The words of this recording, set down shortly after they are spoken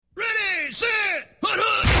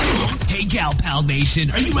Gal Pal Nation,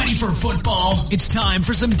 are you ready for football? It's time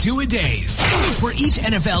for some two-a-days, where each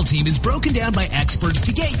NFL team is broken down by experts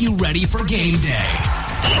to get you ready for game day.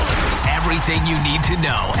 Everything you need to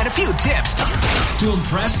know and a few tips to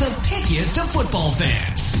impress the pickiest of football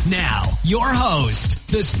fans. Now, your host,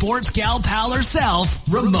 the sports gal pal herself,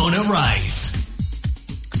 Ramona Rice.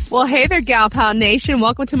 Well, hey there, Gal Pal Nation.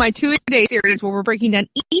 Welcome to my two-a-day series where we're breaking down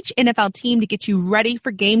each NFL team to get you ready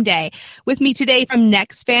for game day. With me today from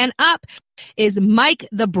Next Fan Up is Mike,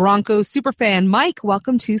 the Broncos Superfan Mike.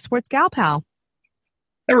 Welcome to Sports Gal Pal.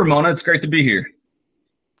 Hey, Ramona. It's great to be here.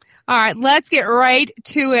 All right, let's get right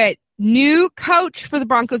to it. New coach for the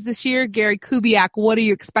Broncos this year, Gary Kubiak. What are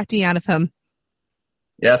you expecting out of him?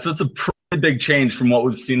 Yeah, so it's a pretty big change from what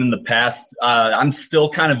we've seen in the past. I'm still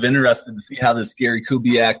kind of interested to see how this Gary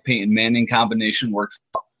Kubiak, Peyton Manning combination works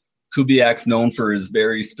out. Kubiak's known for his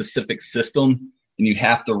very specific system, and you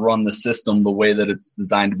have to run the system the way that it's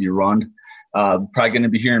designed to be run. Probably going to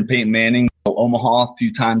be hearing Peyton Manning, Omaha, a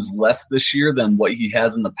few times less this year than what he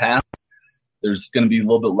has in the past. There's going to be a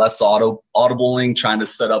little bit less audibling, trying to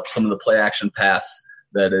set up some of the play action pass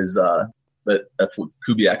that's what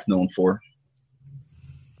Kubiak's known for.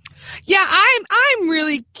 Yeah, I'm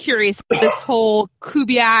really curious about this whole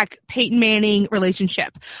Kubiak Peyton Manning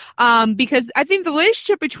relationship, because I think the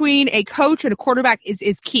relationship between a coach and a quarterback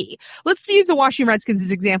is key. Let's use the Washington Redskins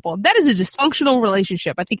as an example. That is a dysfunctional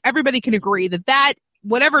relationship. I think everybody can agree that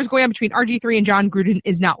whatever is going on between RG3 and John Gruden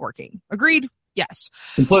is not working. Agreed? Yes.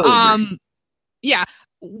 Completely agree. Yeah.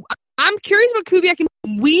 I'm curious about Kubiak.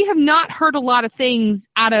 We have not heard a lot of things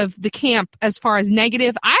out of the camp as far as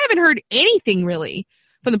negative. I haven't heard anything really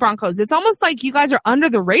from the Broncos. It's almost like you guys are under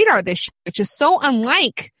the radar this year, which is so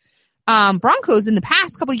unlike Broncos in the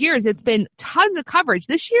past couple of years. It's been tons of coverage.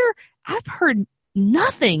 This year, I've heard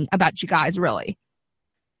nothing about you guys, really.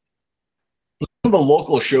 Some of the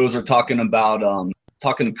local shows are talking about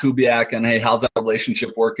talking to Kubiak and, hey, how's that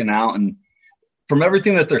relationship working out? And from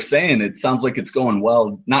everything that they're saying, it sounds like it's going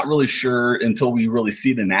well. Not really sure until we really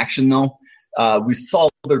see it in action, though. We saw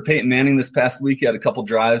a little bit of Peyton Manning this past week. He had a couple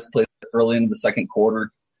drives, played early into the second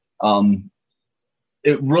quarter.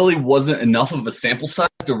 It really wasn't enough of a sample size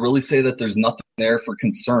to really say that there's nothing there for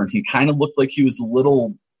concern. He kind of looked like he was a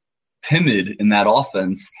little timid in that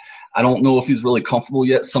offense. I don't know if he's really comfortable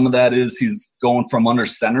yet. Some of that is he's going from under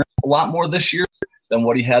center a lot more this year than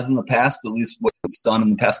what he has in the past, at least what he's done in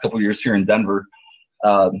the past couple of years here in Denver.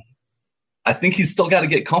 I think he's still got to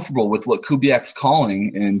get comfortable with what Kubiak's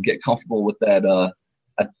calling and get comfortable with that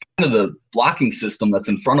kind of the blocking system that's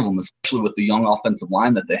in front of him, especially with the young offensive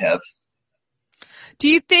line that they have. Do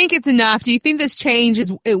you think it's enough? Do you think this change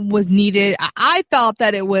was needed? I felt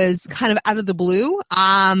that it was kind of out of the blue.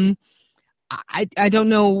 I don't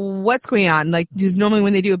know what's going on. Like, because normally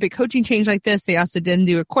when they do a big coaching change like this, they also didn't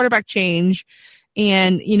do a quarterback change.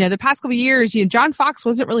 And, the past couple of years, John Fox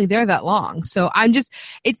wasn't really there that long. So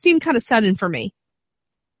it seemed kind of sudden for me.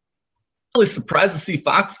 Really surprised to see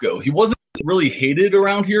Fox go. He wasn't really hated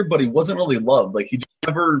around here, but he wasn't really loved. Like he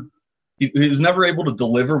was never able to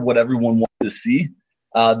deliver what everyone wanted to see.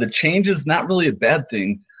 The change is not really a bad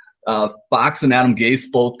thing. Fox and Adam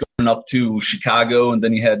Gase both going up to Chicago, and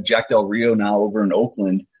then you had Jack Del Rio now over in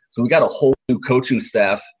Oakland. So we got a whole new coaching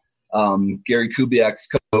staff. Gary Kubiak's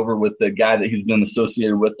come over with the guy that he's been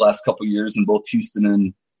associated with last couple of years in both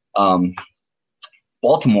Houston and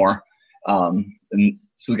Baltimore. And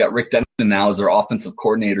so we got Rick Denison now as their offensive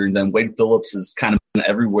coordinator, and then Wade Phillips is kind of been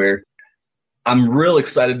everywhere. I'm real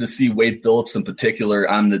excited to see Wade Phillips in particular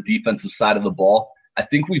on the defensive side of the ball. I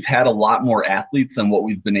think we've had a lot more athletes than what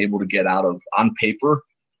we've been able to get out of on paper.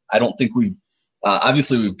 I don't think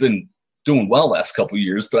obviously we've been doing well last couple of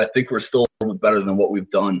years, but I think we're still a little bit better than what we've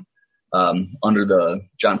done under the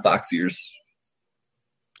John Fox years.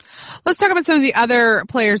 Let's talk about some of the other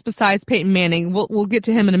players besides Peyton Manning. We'll get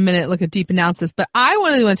to him in a minute, look at deep analysis. But I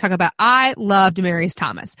really want to talk about, I love Demaryius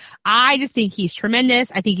Thomas. I just think he's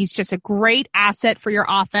tremendous. I think he's just a great asset for your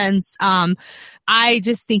offense. I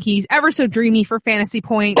just think he's ever so dreamy for fantasy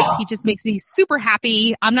points. He just makes me super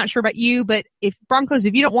happy. I'm not sure about you, but if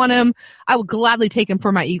you don't want him, I will gladly take him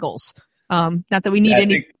for my Eagles. Not that we need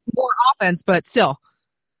any more offense, but still.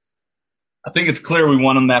 I think it's clear we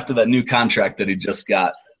want him after that new contract that he just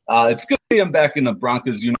got. It's good to see him back in the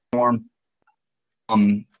Broncos uniform.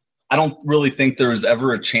 I don't really think there was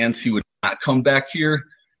ever a chance he would not come back here.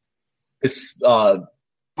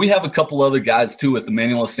 We have a couple other guys, too, with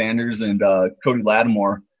Emmanuel Sanders and Cody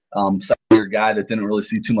Lattimore, second-year guy that didn't really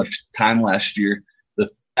see too much time last year.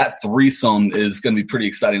 That threesome is going to be pretty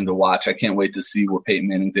exciting to watch. I can't wait to see what Peyton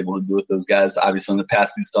Manning's able to do with those guys. Obviously, in the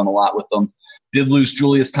past, he's done a lot with them. Did lose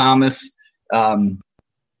Julius Thomas.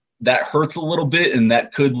 that hurts a little bit, and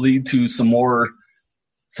that could lead to some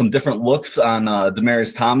different looks on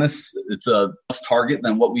Demaryius Thomas. It's a less target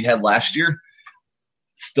than what we had last year.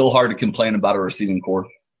 Still hard to complain about a receiving core.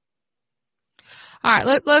 All right,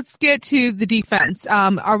 let's get to the defense.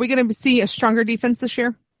 Are we going to see a stronger defense this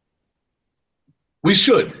year? We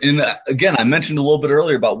should. And again, I mentioned a little bit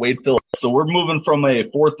earlier about Wade Phillips. So we're moving from a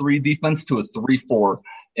 4-3 defense to a 3-4.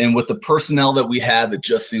 And with the personnel that we have, it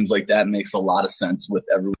just seems like that makes a lot of sense with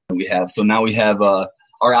everyone we have. So now we have our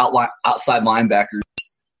outside linebackers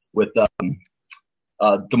with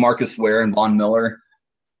DeMarcus Ware and Von Miller.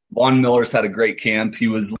 Von Miller's had a great camp. He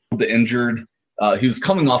was a little bit injured. He was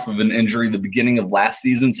coming off of an injury the beginning of last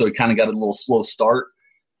season, so he kind of got a little slow start.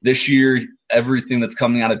 This year, everything that's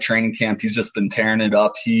coming out of training camp, he's just been tearing it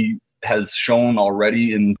up. He has shown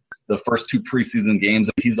already in the first 2 preseason games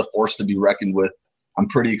that he's a force to be reckoned with. I'm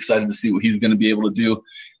pretty excited to see what he's going to be able to do.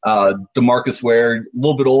 DeMarcus Ware, a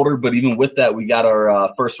little bit older, but even with that, we got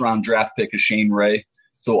our first-round draft pick of Shane Ray.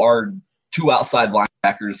 So our 2 outside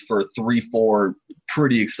linebackers for 3-4,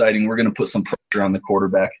 pretty exciting. We're going to put some pressure on the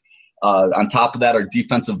quarterback. On top of that, our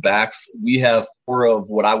defensive backs, we have 4 of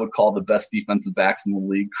what I would call the best defensive backs in the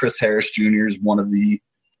league. Chris Harris Jr. is one of the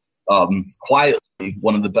quietly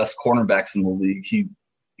one of the best cornerbacks in the league. He's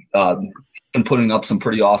been putting up some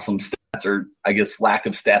pretty awesome stats, or I guess lack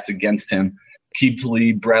of stats against him. Keith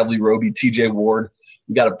Lee, Bradley Roby, T.J. Ward.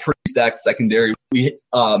 We got a pretty stacked secondary.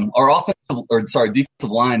 Our defensive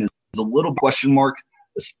line is a little question mark,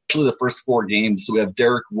 especially the first 4 games. So we have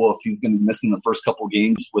Derek Wolfe. He's going to be missing the first couple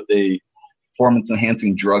games with a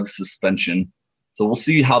performance-enhancing drug suspension. So we'll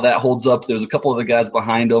see how that holds up. There's a couple other guys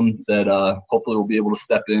behind him that hopefully will be able to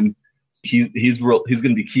step in. He's going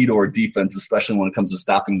to be key to our defense, especially when it comes to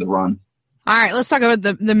stopping the run. All right, let's talk about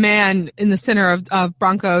the man in the center of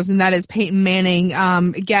Broncos, and that is Peyton Manning.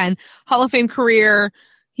 Again, Hall of Fame career.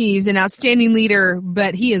 He's an outstanding leader,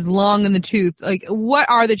 but he is long in the tooth. Like, what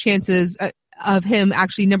are the chances of him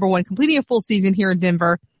actually, number one, completing a full season here in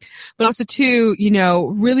Denver, but also 2,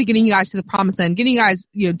 really getting you guys to the promised land, getting you guys,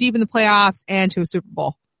 deep in the playoffs and to a Super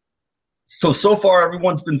Bowl? So far,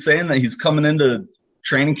 everyone's been saying that he's coming into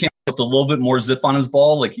training camp with a little bit more zip on his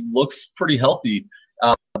ball. Like, he looks pretty healthy.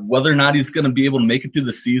 Whether or not he's going to be able to make it through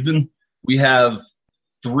the season, we have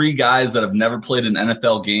 3 guys that have never played an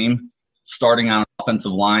NFL game starting on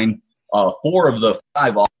offensive line. 4 of the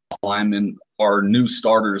 5 offensive linemen are new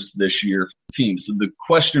starters this year for the team. So the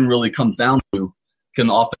question really comes down to, can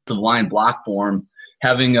the offensive line block for him?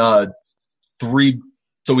 Having 3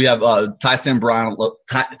 – so we have Ty Sambralo,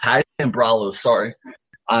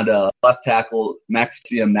 on left tackle, Max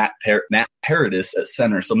and Matt Paradis at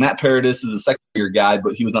center. So Matt Paradis is a second-year guy,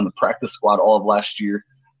 but he was on the practice squad all of last year.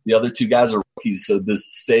 The other 2 guys are rookies. So to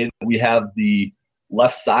say that we have the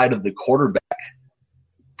left side of the quarterback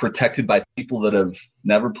protected by people that have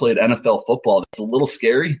never played NFL football, it's a little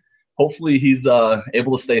scary. Hopefully he's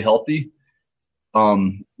able to stay healthy.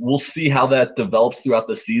 We'll see how that develops throughout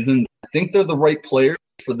the season. I think they're the right players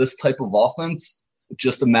for this type of offense. It's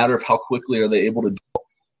just a matter of how quickly are they able to do it.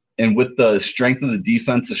 And with the strength of the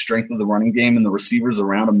defense, the strength of the running game, and the receivers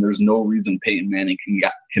around him, there's no reason Peyton Manning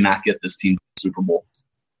cannot get this team to the Super Bowl.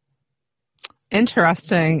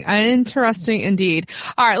 Interesting indeed.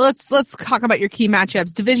 All right, let's talk about your key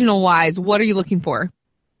matchups. Divisional wise, what are you looking for?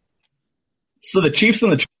 So the Chiefs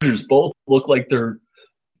and the Chargers both look like they're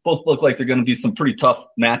going to be some pretty tough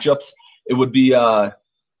matchups. It would be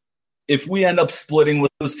if we end up splitting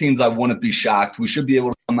with those teams, I wouldn't be shocked. We should be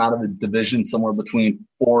able to come out of the division somewhere between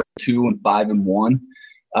 4-2 and 5-1.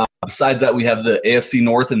 Besides that, we have the AFC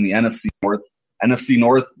North and the NFC North. NFC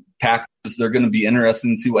North, Packers, they're going to be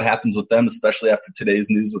interesting to see what happens with them, especially after today's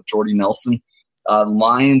news with Jordy Nelson.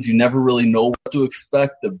 Lions, you never really know what to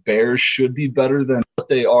expect. The Bears should be better than what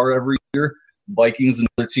they are every year. Vikings,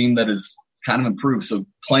 another team that is kind of improved. So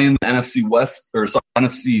playing the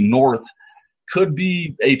NFC North could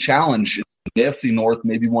be a challenge. The AFC North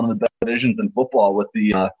may be one of the best divisions in football with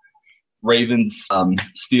the Ravens,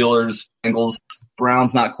 Steelers, Bengals,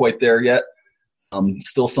 Browns not quite there yet.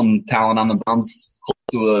 Still some talent on the Browns, close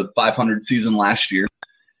to a 500 season last year.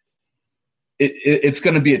 It's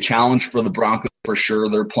going to be a challenge for the Broncos for sure.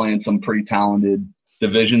 They're playing some pretty talented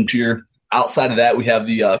divisions here. Outside of that, we have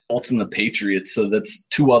the Colts and the Patriots. So that's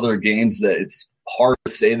 2 other games that it's hard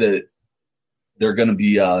to say that they're going to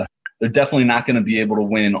be they're definitely not going to be able to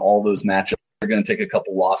win all those matchups. They're going to take a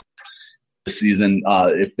couple losses this season.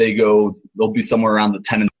 If they go, they'll be somewhere around the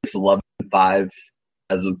 10-6, 11-5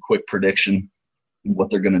 as a quick prediction of what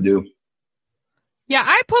they're going to do. Yeah,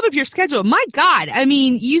 I pulled up your schedule. My God. I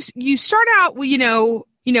mean, you start out,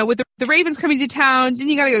 with the Ravens coming to town, then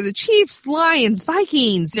you got to go to the Chiefs, Lions,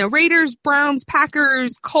 Vikings, Raiders, Browns,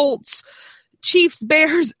 Packers, Colts, Chiefs,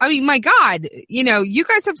 Bears. I mean, my God, you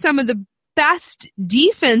guys have some of the best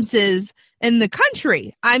defenses in the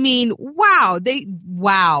country. I mean, wow.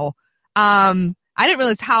 I didn't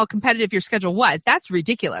realize how competitive your schedule was. That's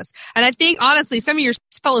ridiculous. And I think, honestly, some of your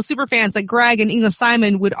fellow super fans like Greg and English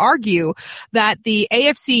Simon would argue that the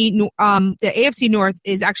AFC North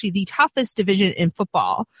is actually the toughest division in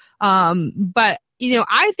football. But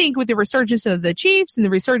I think with the resurgence of the Chiefs and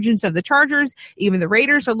the resurgence of the Chargers, even the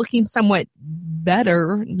Raiders are looking somewhat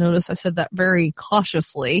better. Notice I said that very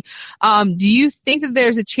cautiously. Do you think that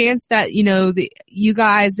there's a chance that, you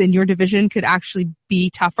guys in your division could actually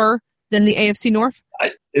be tougher than the AFC North?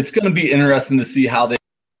 It's going to be interesting to see how they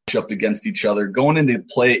match up against each other. Going into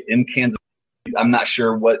play in Kansas City, I'm not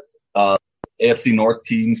sure what AFC North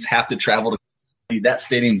teams have to travel to. That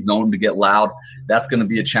stadium's known to get loud. That's going to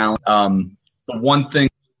be a challenge. The one thing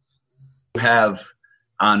we have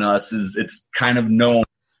on us is it's kind of known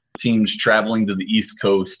teams traveling to the East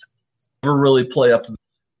Coast never really play up to the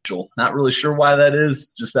schedule. Not really sure why that is.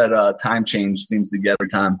 Just that time change seems to get every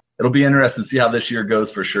time. It'll be interesting to see how this year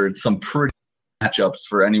goes for sure. It's some pretty matchups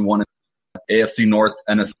for anyone in AFC North,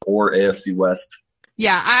 NFC, or AFC West.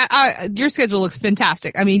 Yeah, your schedule looks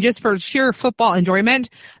fantastic. I mean, just for sheer football enjoyment,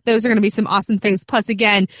 those are going to be some awesome things. Plus,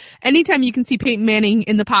 again, anytime you can see Peyton Manning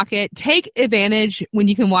in the pocket, take advantage when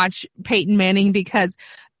you can watch Peyton Manning, because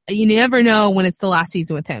you never know when it's the last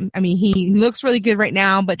season with him. I mean, he looks really good right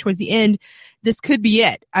now, but towards the end, this could be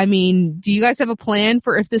it. I mean, do you guys have a plan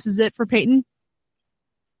for if this is it for Peyton?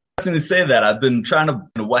 To say that I've been trying to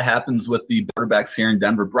what happens with the quarterbacks here in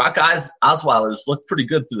Denver. Brock Osweiler's looked pretty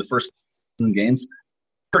good through the first games.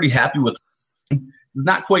 Pretty happy with him. He's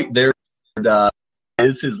not quite there.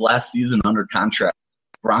 Is his last season under contract.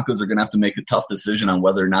 Broncos are going to have to make a tough decision on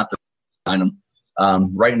whether or not to sign him.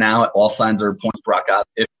 Right now, all signs are pointing Brock Osweiler.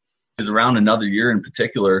 If he's around another year in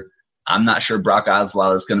particular, I'm not sure Brock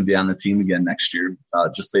Osweiler is going to be on the team again next year,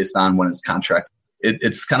 just based on when his contract.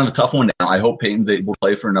 It's kind of a tough one now. I hope Peyton's able to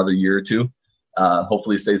play for another year or two.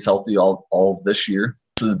 Hopefully he stays healthy all this year.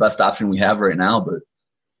 This is the best option we have right now, but it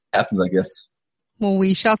happens, I guess. Well,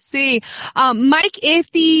 we shall see. Mike,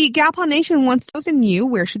 if the Galpon Nation wants to listen to you,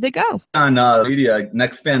 where should they go? On media,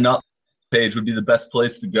 Next Fan Up page would be the best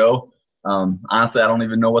place to go. Honestly, I don't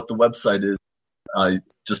even know what the website is.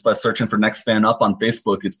 Just by searching for Next Fan Up on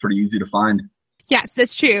Facebook, it's pretty easy to find. Yes,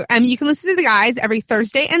 that's true. You can listen to the guys every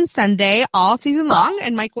Thursday and Sunday all season long,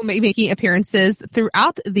 and Mike will be making appearances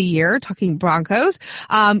throughout the year talking Broncos.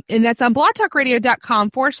 And that's on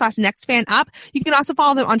blogtalkradio.com/nextfanup. You can also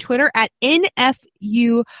follow them on Twitter at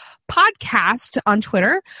NFU Podcast on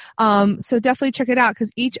Twitter. So definitely check it out,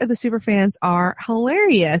 because each of the super fans are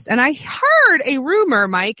hilarious. And I heard a rumor,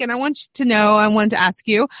 Mike, and I wanted to ask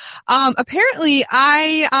you. Apparently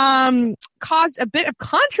I caused a bit of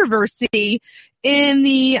controversy in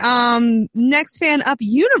the Next Fan Up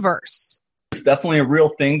universe. It's definitely a real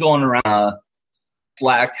thing going around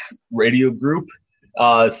Slack radio group.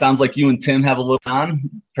 It sounds like you and Tim have a little on.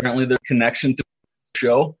 Apparently there's a connection to the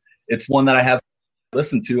show. It's one that I have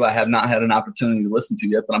listened to. I have not had an opportunity to listen to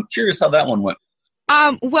yet, but I'm curious how that one went.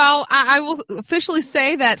 Well, I will officially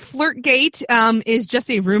say that Flirtgate is just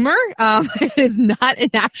a rumor. It is not an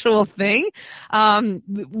actual thing.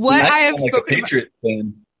 What I have like spoken a Patriot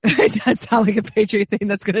thing. It does sound like a Patriot thing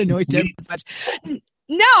that's going to annoy Tim so much.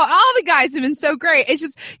 No, all the guys have been so great. It's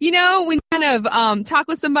just, when you kind of talk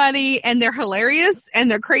with somebody and they're hilarious and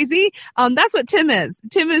they're crazy, that's what Tim is.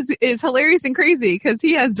 Tim is hilarious and crazy because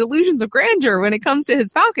he has delusions of grandeur when it comes to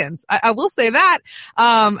his Falcons. I will say that.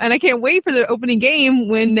 And I can't wait for the opening game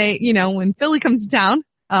when when Philly comes to town,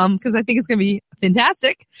 because I think it's going to be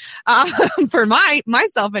fantastic for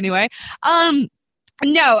myself anyway.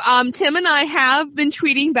 No, Tim and I have been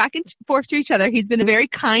tweeting back and forth to each other. He's been a very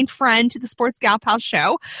kind friend to the Sports Gal Pal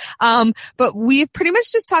show. But we've pretty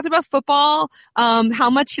much just talked about football, how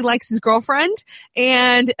much he likes his girlfriend,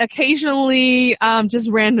 and occasionally just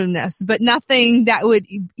randomness, but nothing that would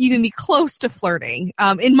even be close to flirting,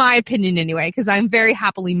 in my opinion anyway, because I'm very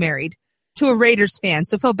happily married to a Raiders fan.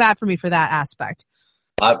 So feel bad for me for that aspect.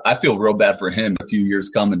 I feel real bad for him a few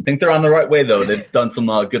years coming. I think they're on the right way, though. They've done some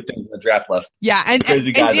good things in the draft last. Yeah, and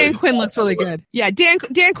Dan Quinn looks really good. Yeah, Dan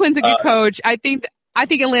Quinn's a good coach. I think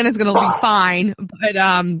Atlanta's going to be fine. But,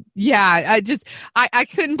 I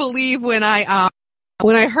couldn't believe when I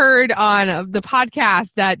When I heard on the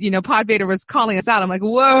podcast that, Pod Vader was calling us out, I'm like,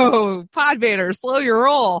 whoa, Pod Vader, slow your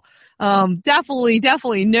roll.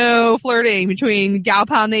 Definitely no flirting between Gal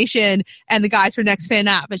Pal Nation and the guys for Next Fan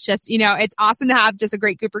Up. It's just, it's awesome to have just a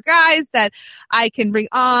great group of guys that I can bring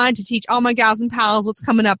on to teach all my gals and pals what's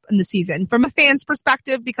coming up in the season from a fan's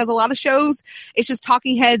perspective, because a lot of shows, it's just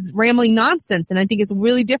talking heads rambling nonsense. And I think it's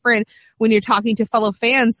really different when you're talking to fellow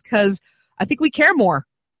fans, because I think we care more.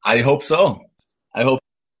 I hope so. I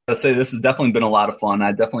say this has definitely been a lot of fun.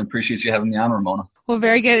 I definitely appreciate you having me on, Ramona. Well,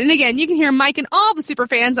 very good. And again, you can hear Mike and all the super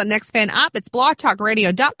fans on Next Fan Up. It's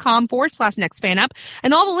blogtalkradio.com/Next Fan Up.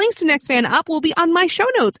 And all the links to Next Fan Up will be on my show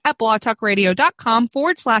notes at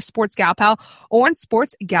blogtalkradio.com/sportsgalpal or on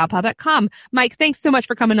sportsgalpal.com. Mike, thanks so much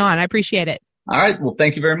for coming on. I appreciate it. All right. Well,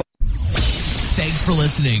 thank you very much. Thanks for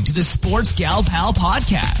listening to the Sports Gal Pal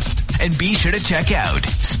podcast. And be sure to check out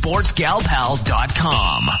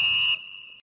sportsgalpal.com.